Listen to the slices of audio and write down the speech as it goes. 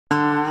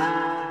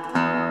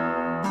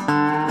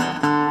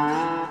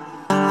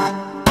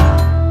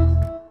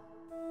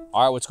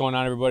All right, what's going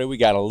on, everybody? We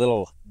got a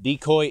little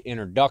decoy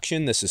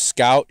introduction. This is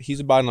Scout. He's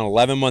about an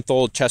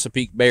 11-month-old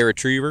Chesapeake Bay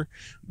Retriever,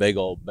 big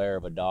old bear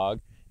of a dog,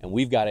 and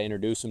we've got to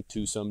introduce him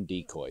to some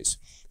decoys.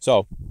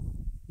 So,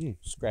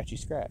 scratchy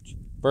scratch.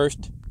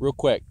 First, real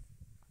quick,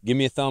 give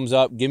me a thumbs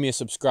up, give me a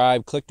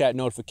subscribe, click that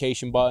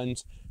notification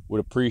buttons. Would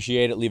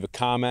appreciate it. Leave a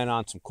comment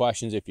on some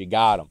questions if you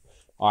got them.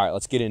 All right,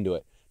 let's get into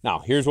it.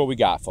 Now, here's what we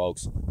got,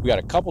 folks. We got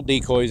a couple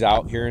decoys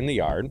out here in the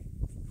yard.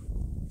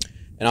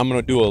 And I'm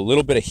going to do a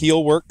little bit of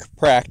heel work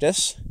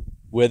practice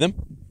with him.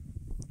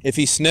 If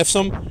he sniffs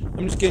them,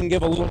 I'm just going to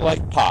give a little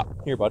light pop.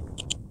 Here, bud.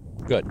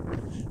 Good.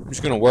 I'm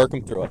just going to work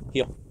him through it.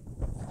 Heel.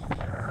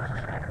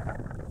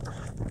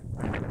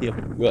 Heel.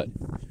 Good.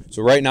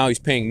 So right now he's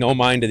paying no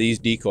mind to these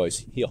decoys.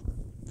 Heel.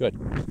 Good.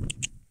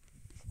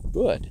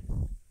 Good.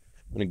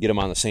 I'm going to get him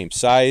on the same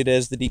side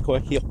as the decoy.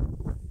 Heel.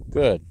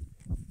 Good.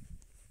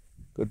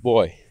 Good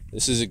boy.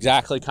 This is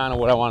exactly kind of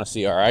what I want to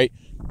see, all right?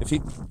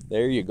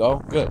 There you go.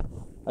 Good.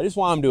 I just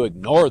want them to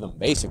ignore them,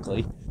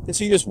 basically. And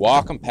so you just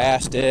walk them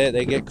past it.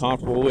 They get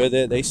comfortable with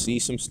it. They see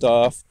some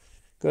stuff.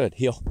 Good.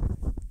 Heel.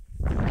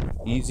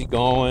 Easy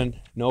going.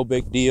 No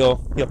big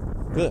deal. Heel.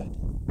 Good.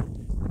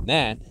 And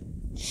then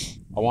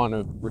I want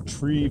to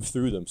retrieve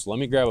through them. So let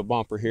me grab a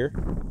bumper here.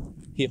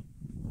 Heel.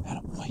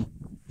 Attaboy.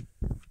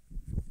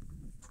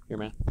 Here,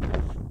 man.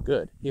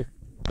 Good. Here.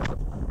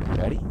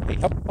 Ready? Hey,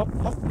 up,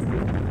 up, up.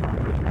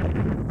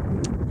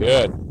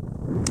 Good.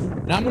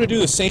 Now I'm going to do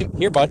the same.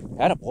 Here, bud.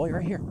 Attaboy,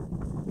 right here.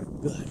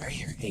 Good, right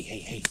here. Hey, hey,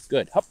 hey.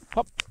 Good. Hup,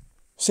 hup.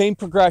 Same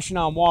progression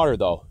on water,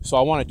 though. So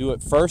I want to do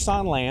it first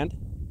on land,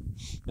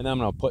 and then I'm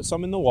going to put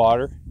some in the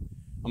water.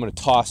 I'm going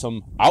to toss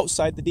them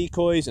outside the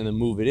decoys and then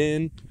move it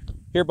in.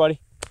 Here, buddy.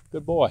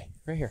 Good boy.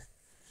 Right here.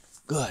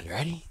 Good.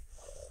 Ready?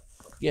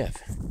 Give.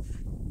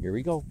 Here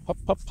we go. Hup,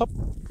 hup, hup.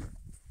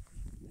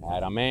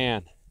 Atta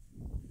man.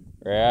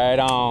 Right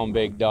on,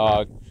 big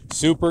dog.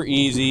 Super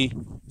easy.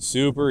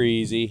 Super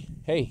easy.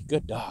 Hey,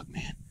 good dog,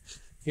 man.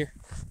 Here.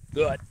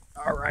 Good.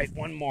 All right,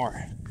 one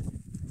more.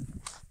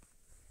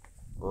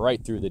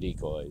 Right through the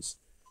decoys.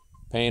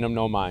 Paying them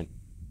no mind.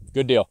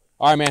 Good deal.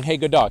 All right, man. Hey,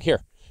 good dog.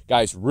 Here.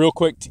 Guys, real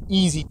quick,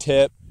 easy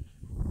tip.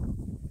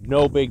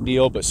 No big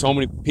deal, but so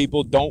many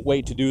people don't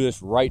wait to do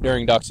this right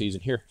during duck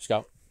season. Here,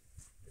 Scout.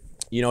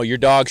 You know, your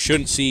dog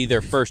shouldn't see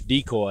their first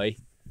decoy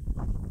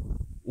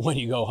when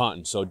you go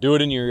hunting. So do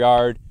it in your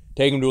yard.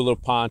 Take them to a little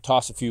pond,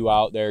 toss a few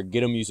out there, get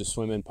them use a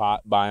swimming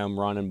pot by them,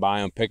 running by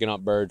them, picking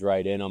up birds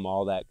right in them,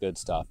 all that good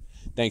stuff.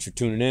 Thanks for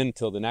tuning in.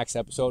 Until the next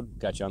episode,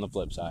 catch you on the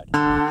flip side.